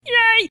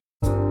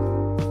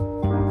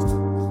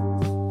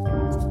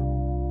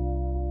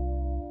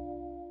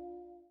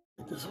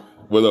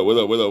What up, what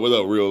up, what up, what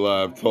up, Real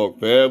Live Talk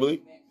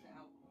family?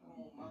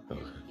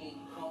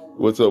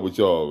 What's up with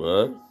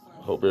y'all, man?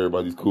 Hope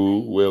everybody's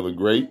cool, well, and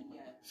great.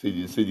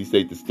 City to city,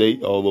 state to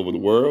state, all over the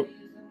world.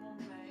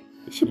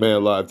 It's your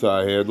man, Live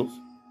Tie Handles.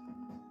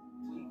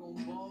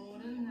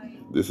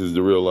 This is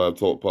the Real Live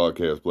Talk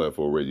podcast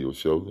platform radio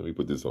show. Let me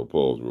put this on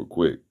pause real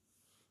quick.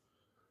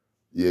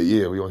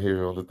 Yeah, we on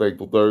here on the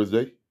Thankful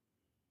Thursday.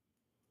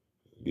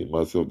 Getting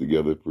myself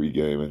together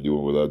pregame and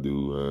doing what I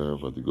do. I'm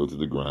about to go to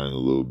the grind a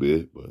little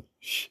bit, but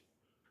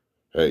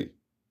hey,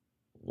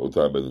 no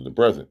time better than the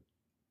present.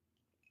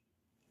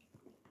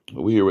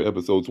 We're here with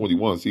episode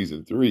 21,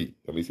 season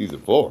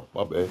 4.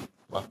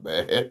 My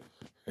bad.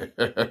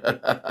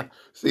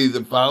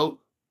 Season 4.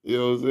 You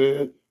know what I'm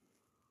saying?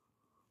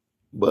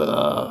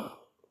 But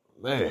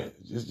man,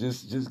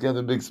 just got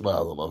a big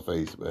smile on my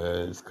face,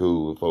 man. It's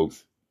cool when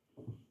folks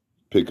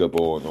pick up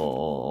on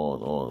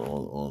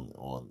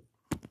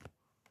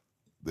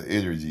the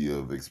energy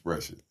of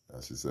expression, I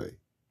should say.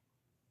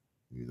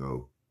 You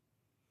know,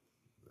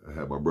 I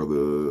had my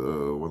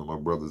brother, one of my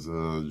brothers,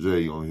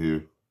 Jay, on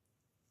here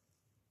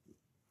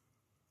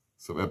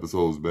some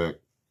episodes back.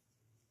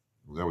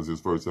 That was his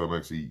first time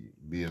actually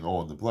being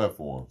on the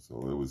platform,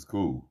 so it was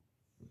cool.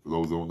 For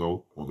those who don't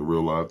know, on the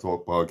Real Live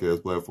Talk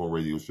podcast platform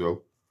radio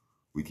show,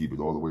 we keep it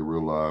all the way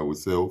real live with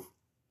self,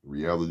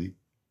 reality,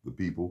 the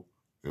people,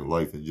 and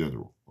life in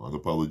general,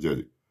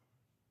 unapologetic.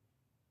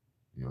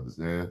 You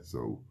understand?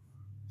 So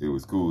it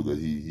was cool that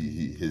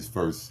his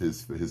first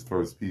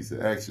piece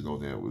of action on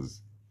that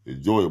was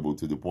enjoyable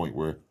to the point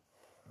where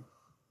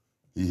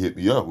he hit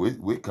me up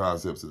with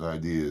concepts and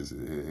ideas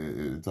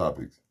and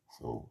topics.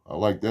 So I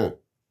like that.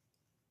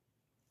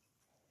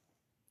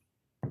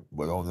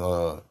 But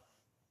on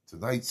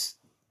tonight's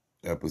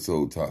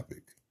episode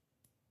topic,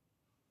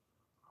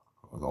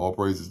 on all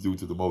praises due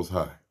to the Most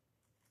High,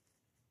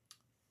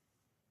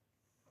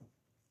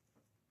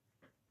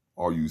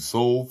 are you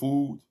soul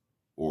food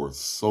or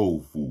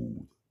soul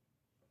food?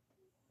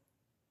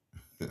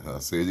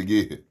 I'll say it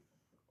again.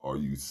 Are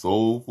you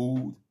soul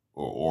food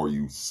or are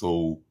you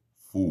soul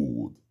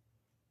food? ...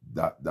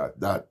 Blah,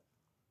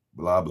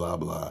 blah,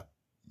 blah.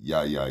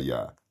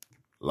 Yeah.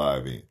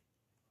 Live in.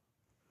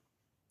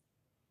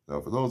 Now,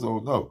 for those who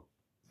don't know,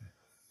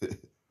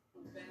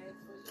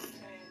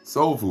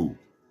 soul food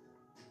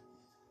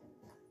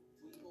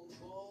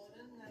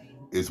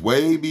is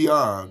way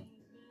beyond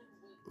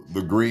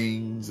the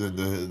greens and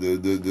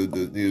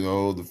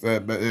the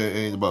fat. It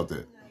ain't about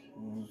that.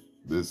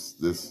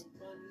 This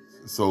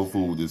soul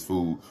food, this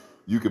food,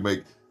 you can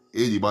make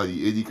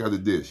anybody any kind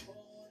of dish.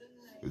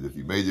 And if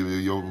you made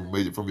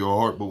it from your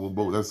heart,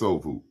 boom, that's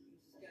soul food.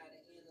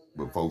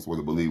 But folks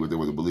want to believe what they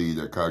want to believe,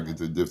 that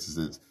cognitive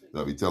deficits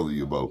that I be telling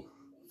you about.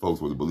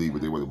 Folks want to believe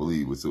what they want to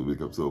believe with so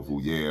become soul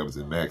food, yams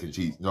and mac and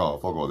cheese. No,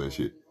 fuck all that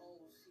shit.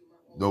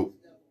 Nope.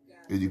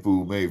 Any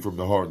food made from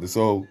the heart and the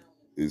soul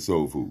is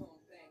soul food.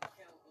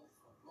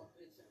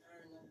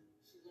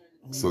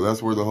 So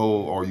that's where the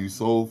whole, are you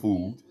soul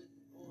food?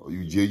 Are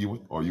you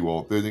genuine? Are you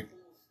authentic?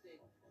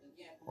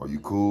 Are you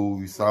cool?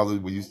 You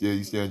solid when you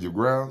stand your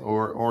ground?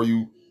 Or are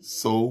you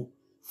soul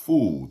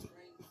fooled?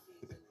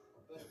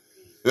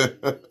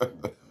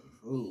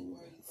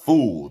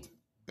 Fooled.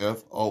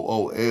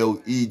 Fooled.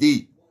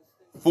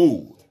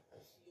 Fooled.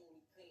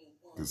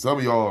 Because some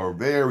of y'all are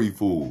very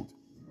fooled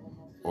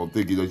on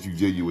thinking that you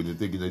genuine and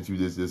thinking that you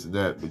this, and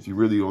that, but you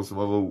really on some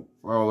other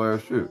foul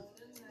ass shit.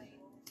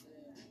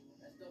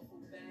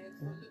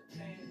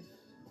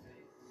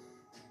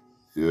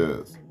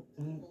 Yes.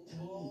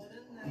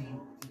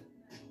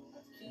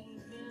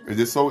 And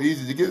it's so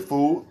easy to get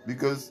fooled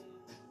because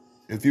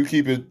if you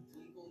keep it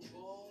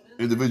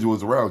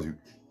individuals around you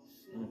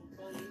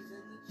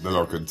that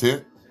are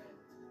content,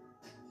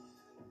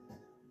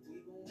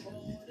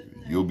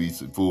 you'll be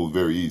fooled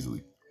very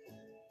easily.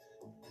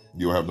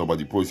 You'll have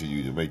nobody pushing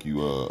you to make you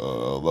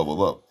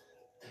level up,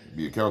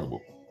 be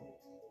accountable.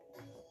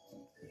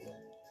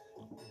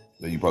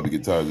 Then you probably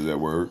get tired of that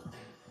word,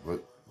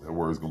 but that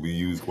word is going to be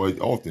used quite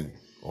often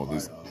on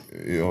this.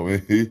 You know what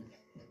I mean?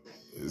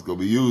 It's going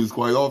to be used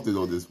quite often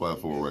on this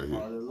platform right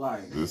here.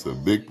 It's a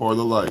big part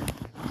of life.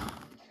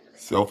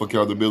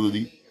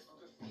 Self-accountability,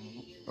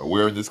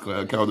 awareness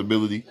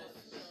accountability,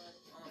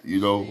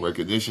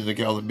 recognition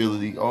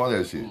accountability, all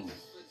that shit.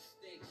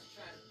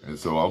 And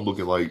so I'm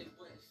looking like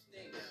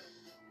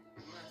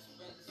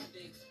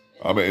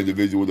I'm an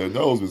individual that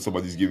knows when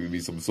somebody's giving me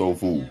some soul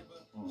food,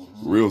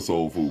 real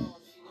soul food.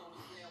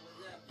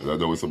 And I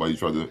know when somebody's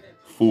trying to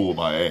fool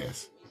my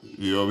ass.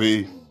 You know what I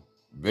mean?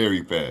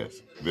 Very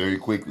fast, very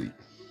quickly.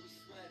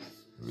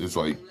 It's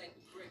like,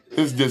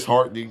 it's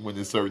disheartening when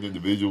there's certain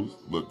individuals,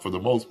 but for the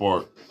most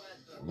part,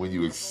 when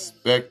you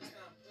expect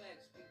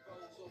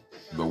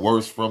the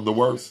worst from the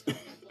worst,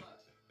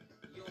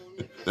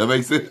 that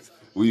makes sense?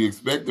 When you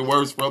expect the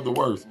worst from the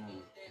worst,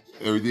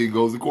 everything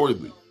goes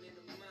accordingly.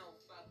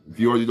 If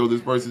you already know this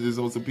person is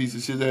on some piece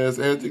of shit ass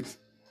antics,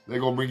 they're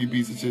going to bring you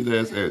piece of shit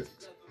ass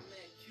antics.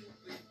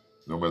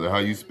 No matter how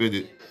you spin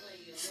it,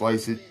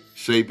 slice it,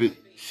 shape it,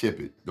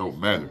 ship it, don't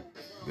matter.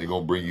 They're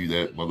going to bring you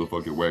that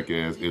motherfucking whack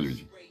ass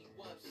energy.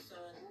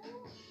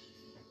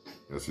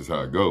 That's just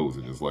how it goes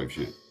in this life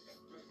shit.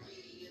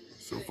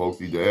 So folks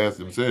need to ask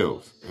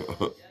themselves,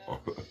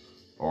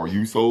 are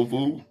you soul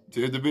food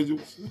to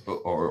individuals?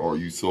 Or are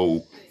you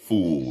soul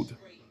fooled?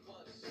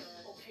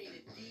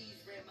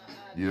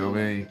 You know what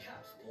I mean?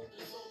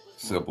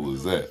 Simple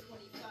as that.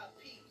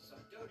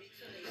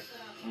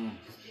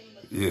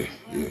 Yeah.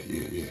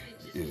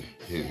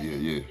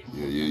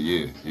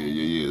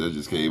 That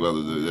just came out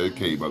of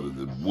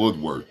the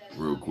woodwork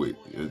real quick.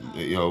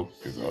 You know,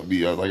 because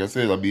like I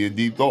said, I'll be in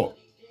deep thought.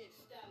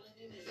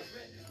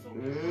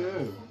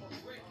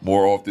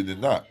 More often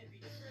than not.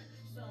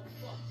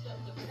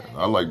 And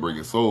I like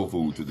bringing soul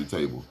food to the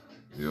table.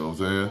 You know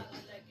what I'm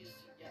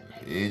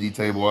saying? Any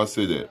table I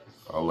sit at,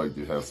 I like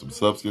to have some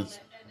substance.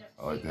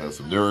 I like to have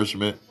some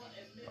nourishment.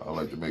 I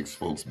like to make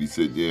folks be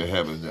sitting there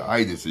having the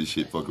itis and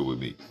shit fucking with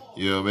me.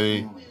 You know what I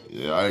mean?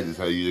 Yeah, itis,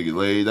 how you get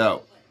laid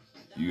out.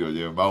 You got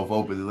your mouth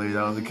open and lay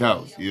down on the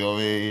couch. You know what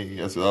I mean?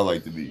 That's what I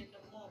like to be.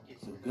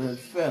 It's a good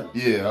feeling.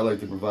 Yeah, I like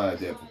to provide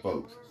that for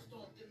folks.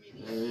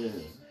 Yeah.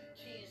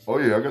 Oh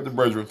yeah, I got the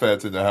brethren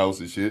fats in the house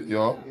and shit,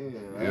 y'all.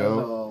 Yeah, as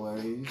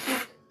always.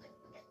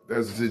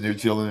 That's sitting there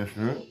chilling and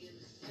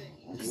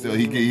shit. Still,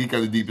 he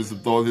kind of deep in some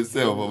thought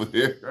himself over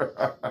there.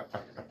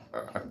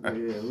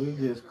 Yeah, we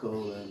just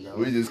cooling though.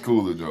 We just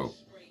cooling though.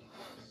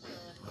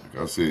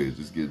 Like I said,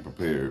 just getting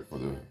prepared for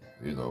the,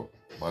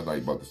 my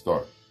night about to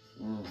start.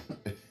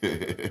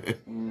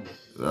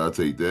 I'll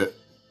take that.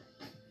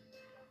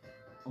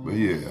 But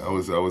yeah, I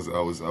was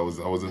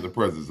in the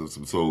presence of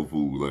some soul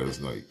food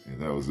last night,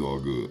 and that was all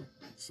good.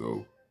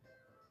 So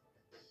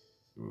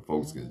when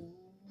folks can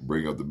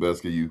bring out the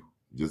best of you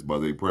just by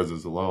their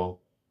presence alone,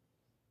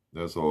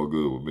 that's all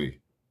good with me.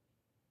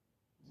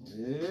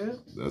 Yeah.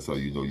 That's how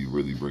you know you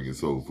really bringing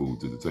soul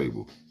food to the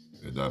table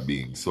and not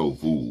being soul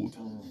fooled.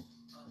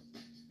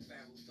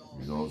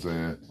 You know what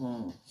I'm saying?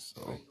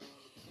 So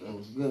it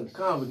was good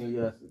company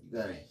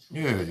yesterday.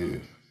 Yeah.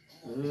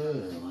 Yeah,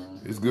 man.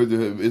 It's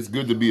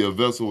good to be a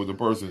vessel and a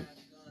person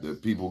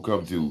that people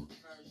come to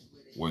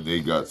when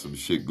they got some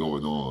shit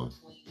going on,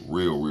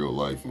 real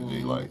life in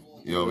their life.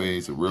 You know what I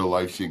mean? Some real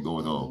life shit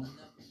going on,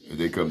 and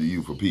they come to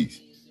you for peace.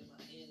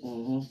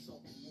 You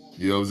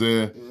know what I'm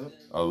saying? Yep.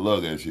 I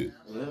love that shit.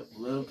 Yep,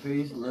 little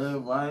peace, little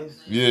advice.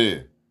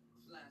 Yeah.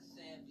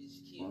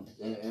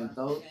 And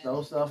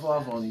throw stuff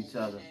off on each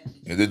other.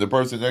 And then the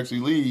person actually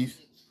leaves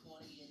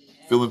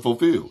feeling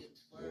fulfilled.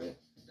 Yeah.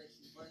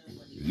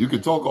 You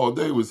can talk all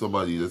day with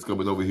somebody that's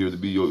coming over here to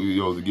be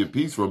to get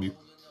peace from you.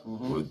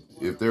 But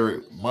if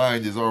their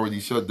mind is already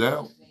shut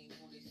down,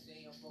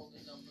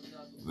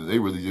 then they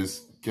really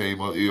just came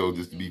up,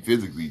 just to be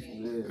physically.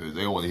 Yeah.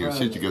 They don't want to hear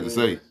shit you got to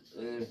say.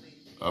 Yeah.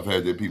 I've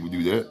had that people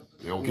do that.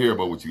 They don't care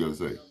about what you got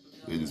to say.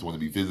 They just want to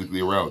be physically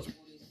around you.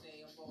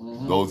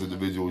 Those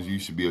individuals, you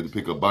should be able to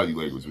pick up body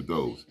language with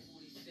those.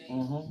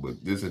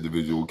 But this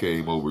individual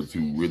came over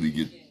to really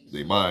get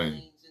their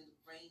mind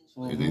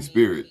and their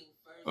spirit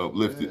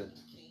uplifted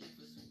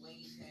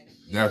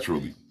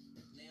naturally.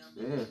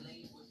 Yeah.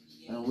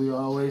 And we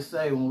always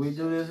say when we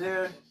do this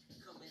here,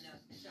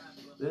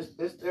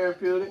 it's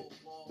therapeutic.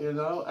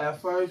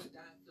 At first,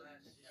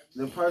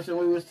 the person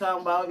we was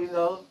talking about,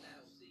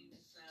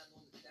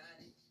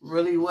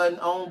 really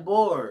wasn't on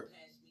board.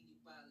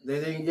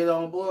 They didn't get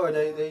on board.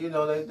 They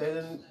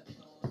didn't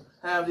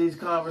have these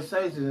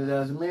conversations. And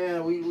as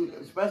men, we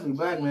especially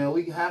black men,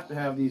 we have to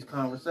have these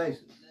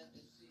conversations.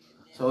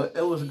 So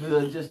it was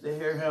good just to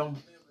hear him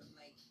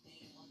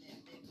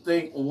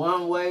think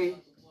one way,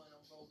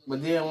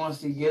 but then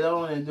once he get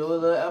on and do a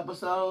little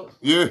episode,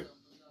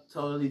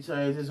 totally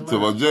changed his mind. Talk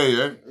about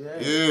Jay, eh?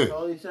 Yeah.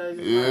 Totally changed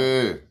his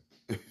mind.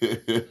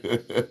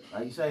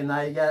 Like you say,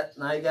 now you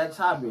got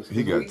topics.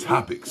 He got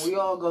topics. We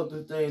all go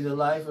through things in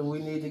life, and we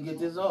need to get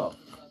this off.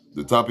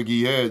 The topic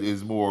he had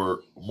is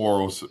more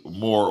or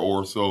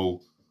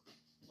so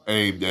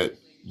aimed at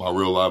my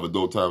real live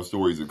adult time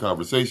stories and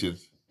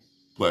conversations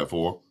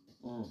platform.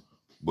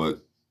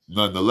 But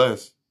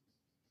nonetheless,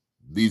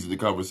 these are the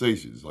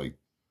conversations. Like,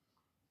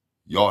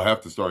 y'all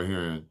have to start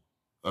hearing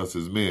us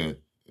as men,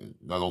 and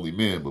not only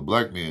men, but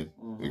black men,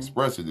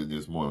 express it in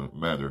this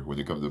manner when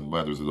it comes to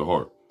matters of the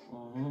heart.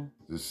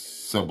 It's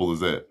simple as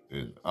that.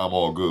 And I'm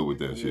all good with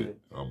that shit.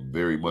 I'm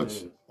very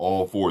much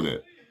all for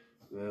that.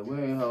 Yeah,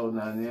 we ain't holding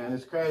on there. And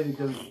it's crazy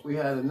because we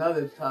had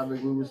another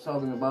topic we was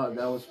talking about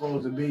that was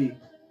supposed to be,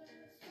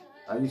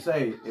 like you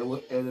say, it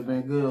would have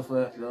been good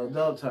for the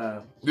adult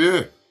time.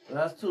 Yeah. So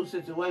that's two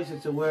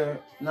situations to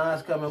where now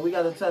it's coming. We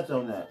got to touch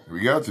on that.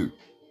 We got to.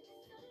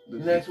 The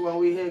next one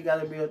we hit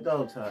got to be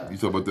adult time. You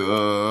talking about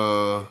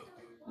the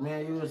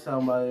Man, you was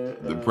talking about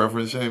it. The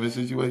preference shaming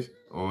situation?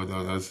 Oh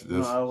no, that's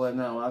No, I wasn't.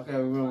 No, I can't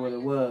remember what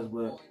it was,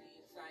 but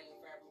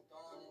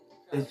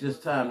it's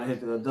just time to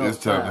hit the adult time. It's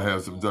time to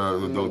have some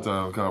adult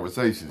time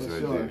conversations for right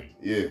sure.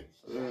 there.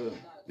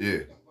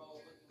 Yeah.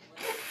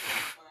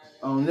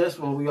 On this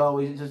one, we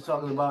always just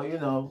talking about,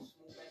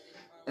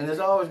 and it's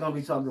always going to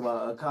be talking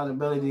about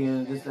accountability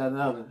and this, that, and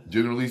the other.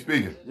 Generally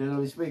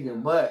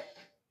speaking. But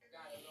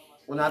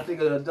when I think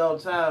of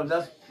adult time,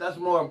 that's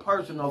more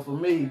personal for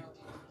me.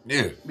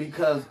 Yeah.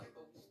 Because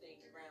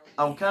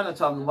I'm kind of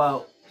talking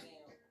about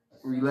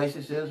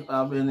relationships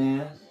I've been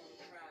in,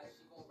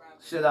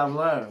 shit I've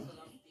learned,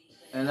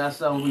 and that's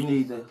something we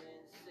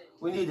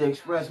need to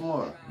express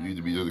more. You need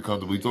to be able to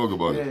comfortably talk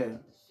about it.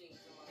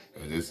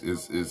 Yeah. And it's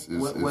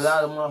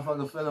without a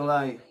motherfucker feeling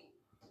like,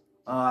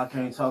 oh, I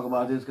can't talk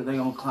about this because they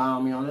gonna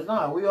clown me on it.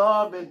 No, we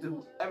all been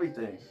through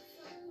everything.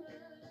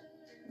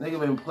 Nigga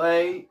been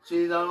played,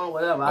 cheated on,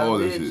 whatever. I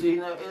did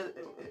cheating.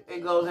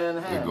 It goes hand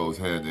in hand. It goes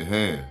hand in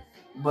hand.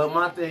 But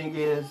my thing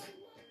is,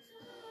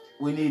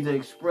 we need to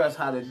express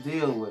how to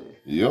deal with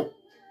it. Yep.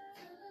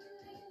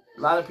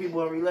 A lot of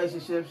people in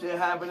relationships, shit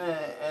happening,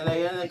 and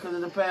they end it because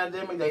of the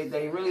pandemic.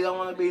 They really don't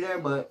want to be there,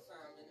 but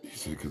you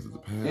said because of the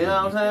pandemic. You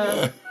know what I'm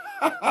saying?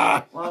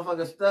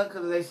 Motherfuckers stuck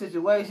because of their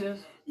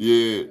situations.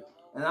 Yeah.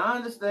 And I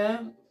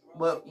understand,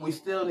 but we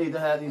still need to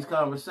have these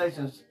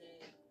conversations.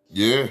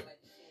 Yeah.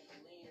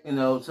 You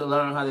know, to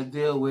learn how to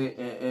deal with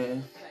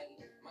and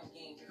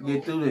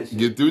get through this shit.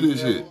 Get through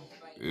this shit.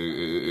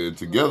 And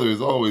together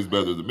is always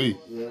better to me.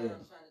 Yeah.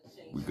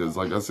 Because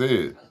like I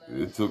said,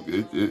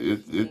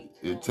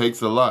 it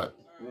takes a lot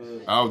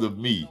out of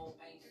me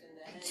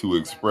to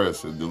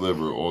express and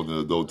deliver on the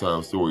Adult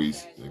Time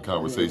Stories and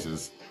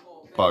Conversations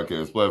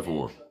podcast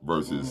platform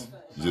versus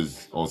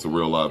just on some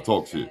real live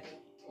talk shit.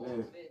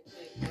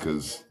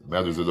 Because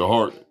matters of the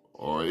heart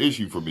are an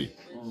issue for me.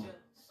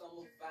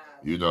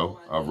 You know,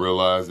 I've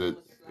realized that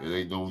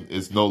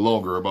it's no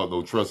longer about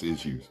no trust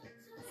issues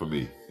for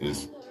me.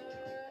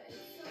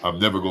 I'm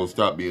never gonna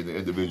stop being the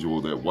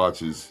individual that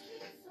watches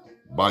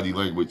body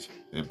language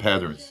and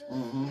patterns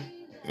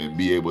and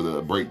be able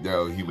to break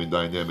down human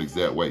dynamics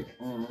that way.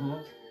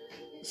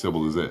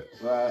 Simple as that.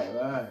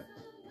 Right.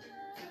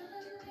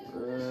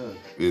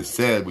 It's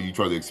sad when you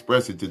try to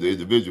express it to the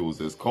individuals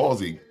that's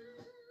causing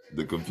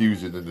the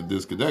confusion and the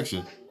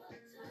disconnection,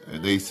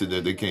 and they sit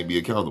there, they can't be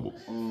accountable.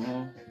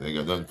 They ain't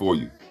got nothing for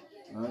you.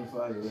 Nothing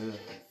for you,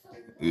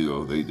 You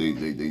know, they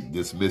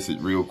dismiss it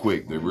real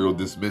quick. They're real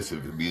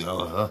dismissive and be, you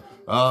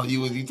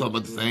talking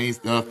about the same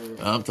stuff.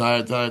 I'm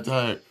tired.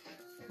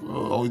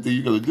 Well, the only thing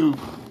you gotta do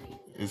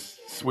is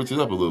switch it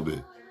up a little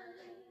bit.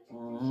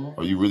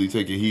 Are you really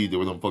taking heed to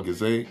what I'm fucking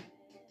saying?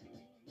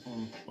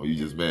 Or are you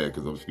just mad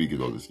because I'm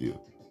speaking on it still?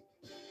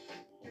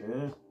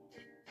 Yeah.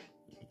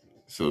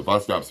 So if I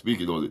stop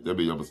speaking on it, that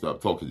means I'm gonna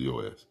stop talking to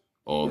your ass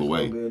all the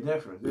way. It's gonna be a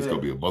difference. It's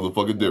gonna be a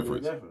motherfucking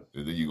difference. And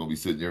then you're gonna be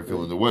sitting there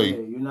feeling the way.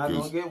 You're not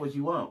gonna get what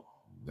you want.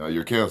 Now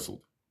you're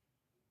canceled.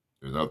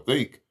 And I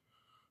think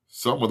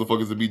some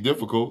motherfuckers would be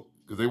difficult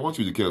because they want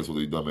you to cancel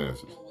these dumb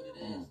asses.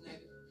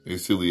 They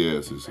silly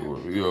asses or,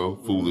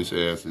 foolish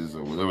asses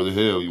or whatever the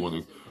hell you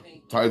want to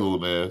title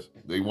them as.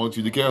 They want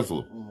you to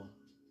cancel them.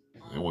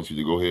 They want you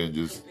to go ahead and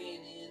just,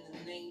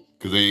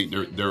 because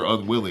they're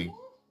unwilling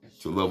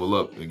to level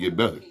up and get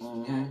better.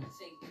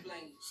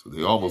 So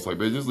they almost like,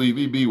 man, just leave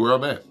me be where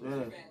I'm at.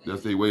 Yeah.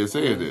 That's their way of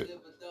saying that.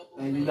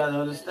 And you gotta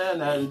understand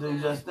that and do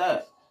just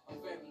that.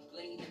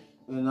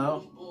 You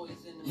know?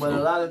 But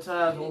a lot of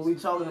times when we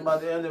talking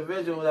about the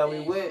individual that we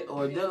with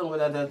or dealing with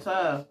at that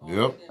time,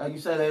 like you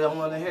said, they don't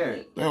want to hear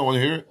it. They don't want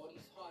to hear it.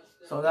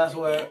 So that's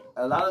where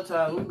a lot of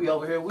times we be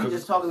over here, we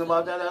just talking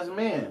about that as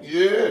men.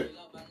 Yeah.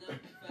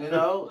 You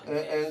know,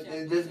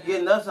 and just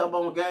getting us up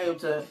on the game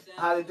to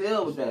how to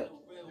deal with that.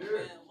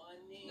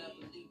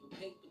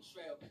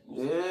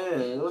 Yeah,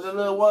 it was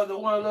the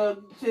one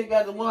little chick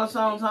got the one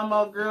song talking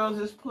about girls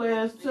is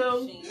players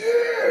too.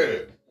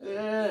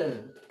 Yeah.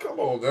 Come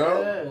on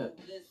now. Yeah.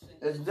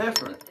 It's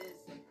different.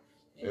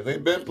 And they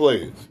been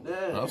players.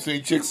 Yeah. I've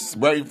seen chicks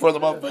right in front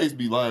of my face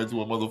be lying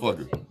to a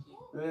motherfucker.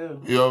 Yeah.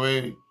 You know what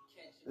I mean?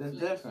 It's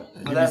different.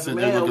 And you be sitting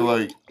there looking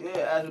like...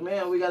 Yeah, as a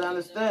man, we got to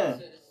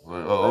understand.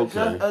 Like, oh,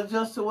 okay.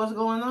 Adjust to what's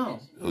going on.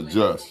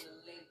 Adjust.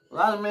 A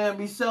lot of men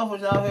be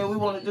selfish out here. We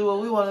want to do what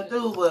we want to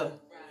do, but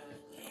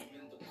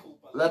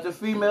let the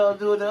female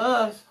do it to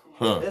us.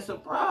 It's a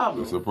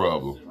problem. It's a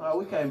problem.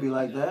 We can't be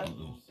like that.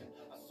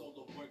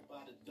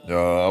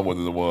 I'm one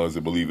of the ones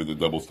that believe in the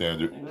double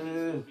standard.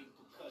 Yeah.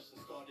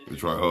 To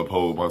try to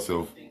uphold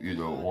myself,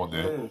 on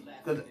that.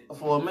 Because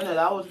for a minute,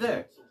 I was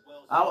there.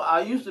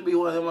 I used to be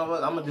one of them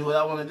motherfuckers. I'm going to do what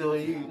I want to do,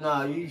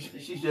 and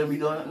she shouldn't be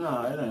doing it.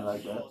 No, it ain't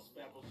like that.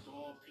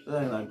 It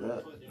ain't like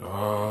that.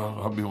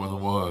 I'll be one of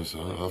the ones.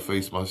 I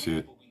face my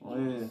shit.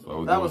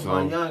 Yeah. That was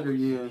my younger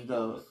years,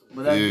 though.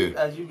 But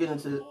as you get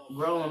into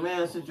grown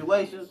man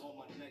situations,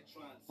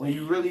 when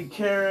you really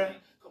caring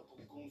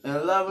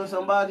and loving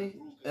somebody,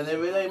 and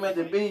if it ain't meant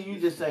to be, you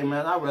just say,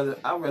 man, I'd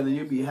rather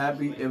you be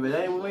happy. If it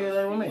ain't with me, it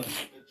ain't with me.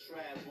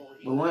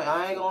 But when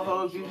I ain't gonna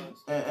hold you,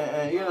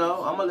 and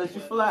I'm gonna let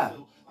you fly.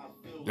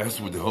 That's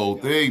what the whole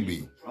thing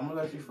be. I'm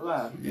gonna let you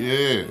fly.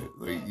 Yeah,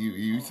 like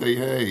you say,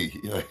 hey,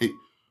 like,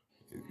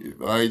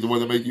 if I ain't the one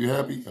to make you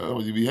happy, I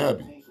want you to be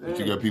happy. But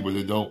you got people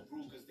that don't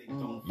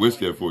wish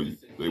that for you.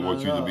 They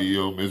want you to be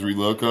your misery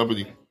love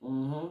company.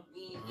 And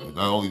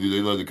not only do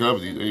they love the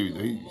company,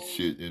 they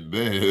shit in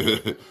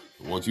bed.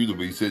 Want you to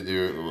be sitting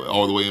there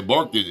all the way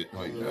embarked in it.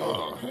 Like,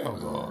 oh, hell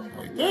no.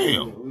 Like,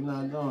 damn. We're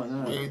not doing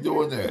that. We ain't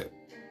doing that.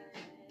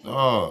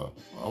 Nah,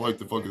 I like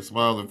to fucking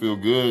smile and feel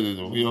good,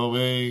 and you know what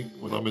I mean?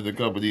 When I'm in the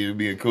company and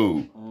being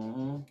cool.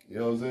 Mm-hmm. You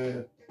know what I'm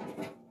saying?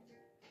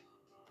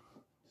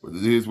 But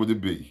it is what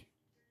it be.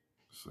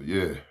 So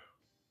yeah.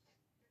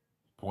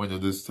 Point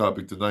of this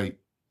topic tonight,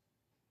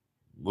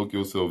 look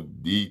yourself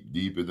deep,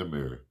 deep in the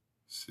mirror.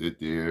 Sit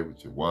there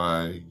with your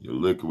wine, your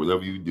liquor,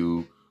 whatever you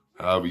do,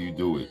 however you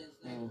do it.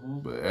 Mm-hmm.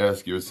 But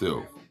ask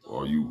yourself,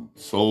 are you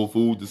soul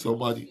food to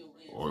somebody?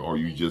 Or are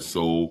you just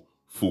soul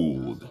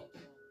fooled?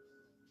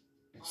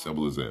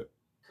 Simple as that.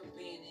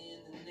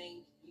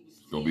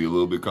 It's going to be a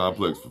little bit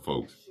complex for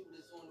folks.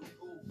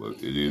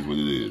 But it is what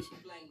it is.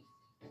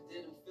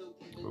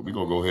 But we're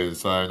going to go ahead and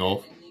sign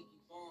off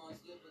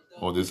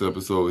on this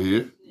episode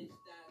here.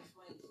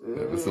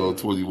 Episode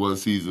 21,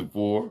 Season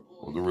 4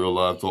 on the Real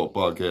Live Talk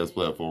Podcast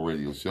Platform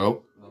Radio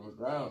Show. No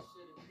doubt.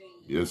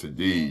 Yes,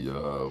 indeed.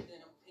 Y'all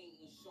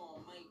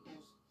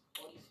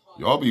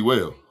be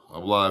well.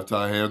 I'm live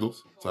Ty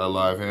Handles. Ty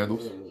Live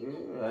Handles.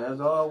 Yeah, as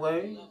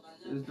always,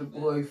 it's the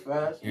boy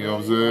Fast. You know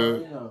what I'm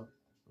saying?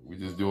 We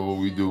just doing what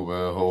we do,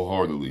 man,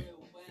 wholeheartedly.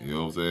 You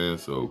know what I'm saying?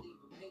 So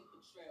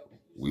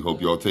we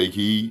hope y'all take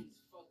heed,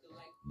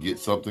 get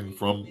something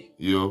from,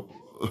 the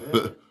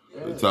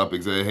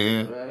topics at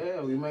hand.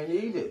 Yeah, we might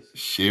need this.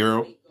 Share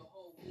them.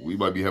 We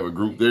might be having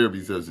group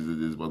therapy sessions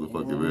in this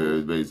motherfucker,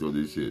 man, based on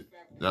this shit.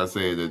 Not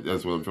saying that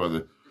that's what I'm trying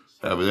to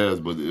have it as,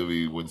 but I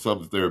mean, when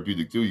something's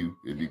therapeutic to you,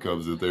 it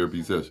becomes a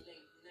therapy session.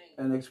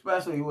 And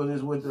especially when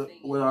it's with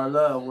our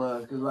loved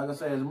ones, because like I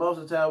said, most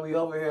of the time we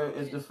over here,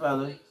 it's the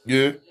fellas.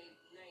 Yeah.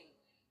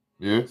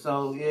 Yeah.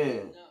 So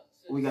yeah,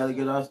 we gotta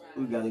get our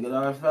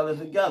fellas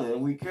together,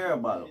 and we care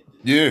about them.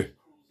 Yeah.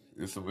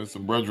 It's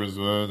some brethren,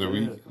 man, that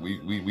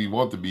we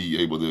want to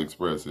be able to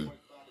express and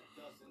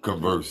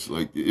converse,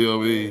 like, you know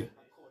what I mean?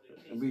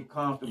 And be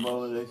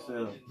comfortable in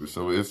themselves. It's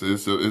some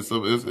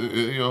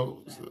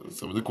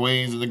of the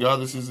queens and the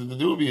goddesses and the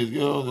Nubians,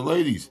 the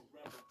ladies.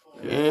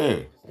 Yeah,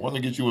 want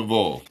to get you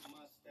involved.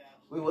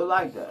 We would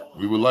like that.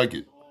 We would like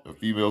it. A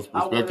female's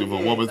perspective, a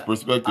woman's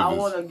perspective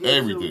is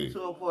everything.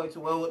 To a point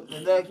to where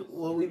the next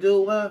what we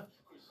do,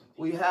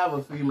 we have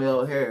a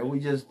female here. We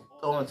just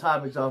throwing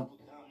topics off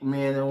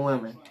men and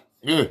women.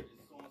 Yeah.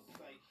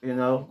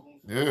 Yeah.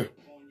 It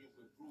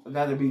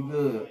gotta be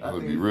good. Gotta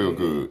be real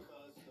good.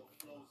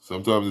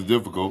 Sometimes it's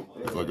difficult.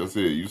 Like I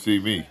said, you see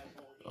me.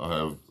 I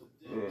have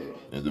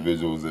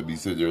individuals that be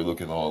sitting there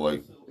looking all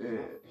like.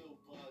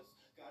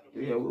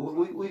 Yeah,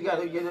 we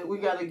gotta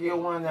get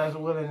one that's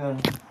willing to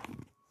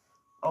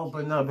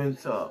open up and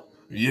talk.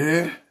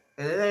 Yeah.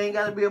 And it ain't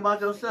gotta be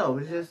about yourself.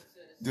 It's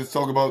just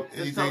talk about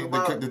anything.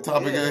 The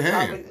topic at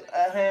hand. Topic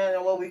at hand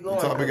and what we going.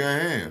 The topic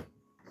at hand.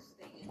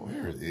 Oh,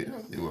 here it is.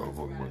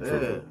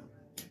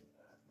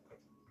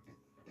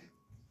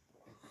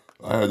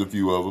 I had a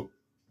few of them,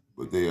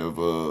 but they have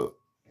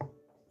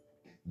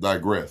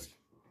digressed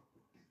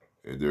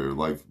in their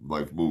life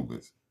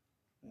movements.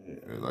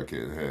 And I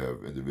can't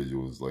have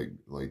individuals like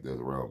that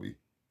around me.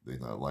 They're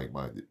not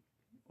like-minded.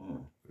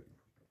 You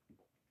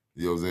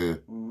know what I'm saying?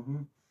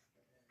 Mm-hmm.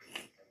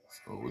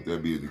 So with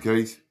that being the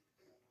case,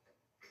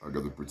 I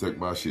got to protect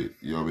my shit.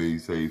 You know what I mean?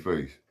 Save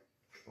face.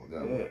 On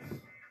that one.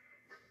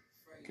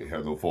 Can't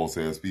have no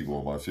false-ass people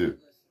on my shit.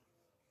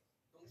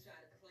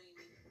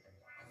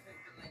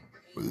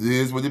 But it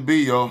is what it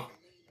be, y'all.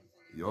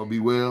 Y'all be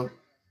well.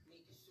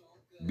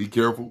 Be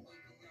careful.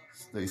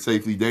 Stay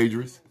safely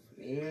dangerous.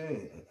 Yeah.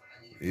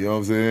 You know what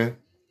I'm saying?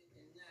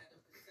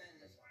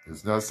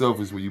 It's not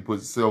selfish when you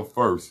put self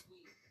first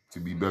to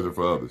be better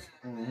for others.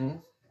 Mm-hmm.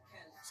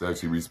 It's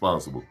actually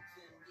responsible.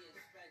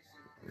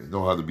 And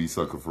know how to be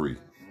sucker free.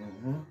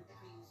 Mm-hmm.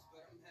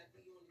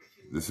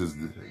 This has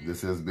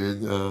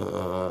been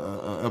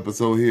an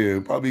episode here.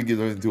 Probably get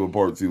into a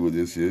part 2 of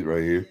this shit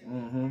right here.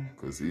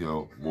 Because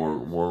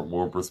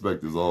more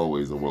perspectives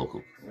always are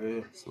welcome.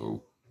 Yeah.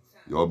 So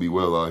y'all be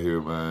well out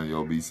here, man.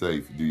 Y'all be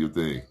safe. Do your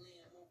thing.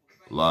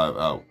 Live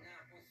out.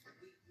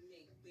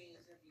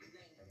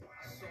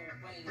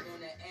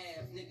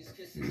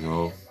 You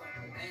know.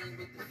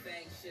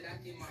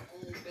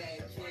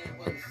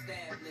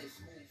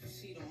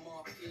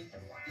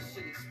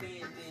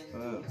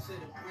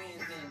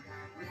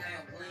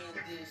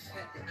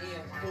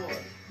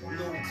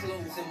 No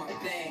clothes in my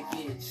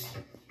baggage.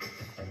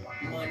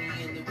 Money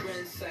in the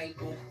rent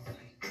cycle.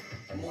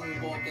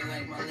 Moonwalking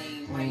like my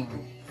name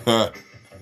Michael.